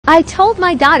I told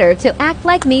my daughter to act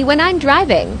like me when I'm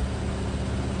driving.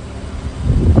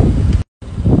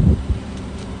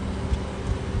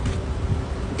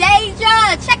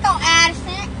 Deja, check on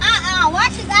Addison. Why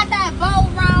she got that bow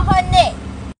around her neck?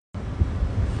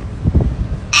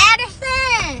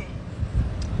 Addison!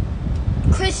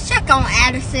 Chris, check on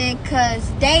Addison, cause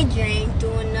Deja ain't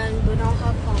doing nothing but on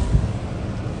her phone.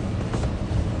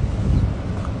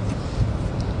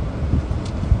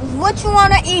 What you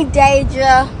wanna eat,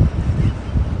 Deja?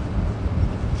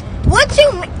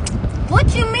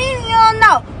 What you mean you don't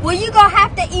know? Well, you gonna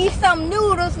have to eat some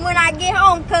noodles when I get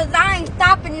home, cause I ain't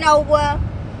stopping nowhere.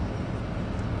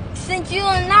 Since you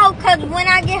don't know, cause when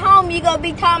I get home, you gonna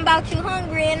be talking about you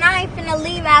hungry, and I ain't finna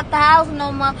leave out the house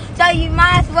no more. So you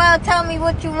might as well tell me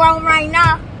what you want right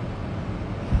now.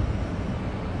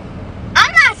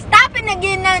 I'm not stopping to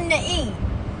get nothing to eat.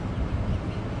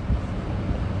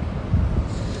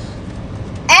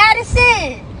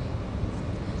 Addison!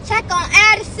 Check on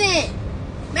Addison.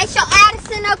 Make sure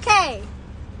Addison okay.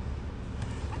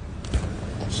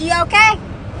 She okay?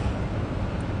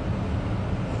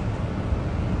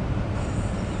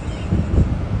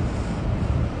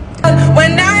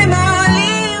 When I'm all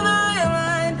in my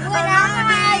mind, When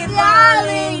I'm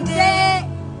falling dead,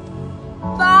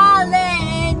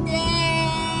 falling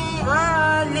dead.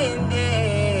 falling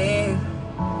dead.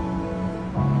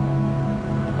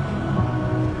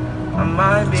 I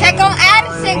might be Check on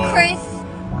Addison, falling. Chris.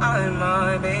 I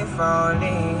might be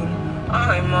falling.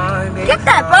 I might be Get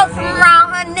that boat from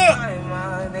around her neck. I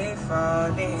might be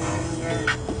falling. Yeah.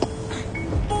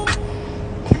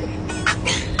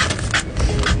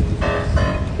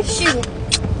 Shoot.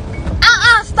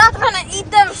 Stop trying to eat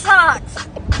them socks.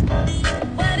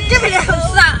 Give me them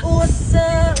socks.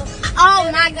 Oh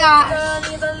my gosh.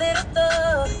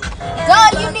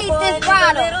 Girl, you need this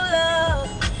bottle.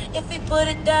 If you put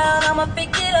it down, I'ma pick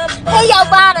it up. Here your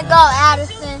bottle go,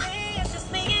 Addison. It's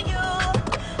just me and you.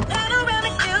 Not around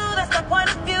you, that's my point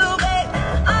of view, babe.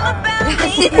 All about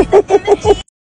me, that's the energy.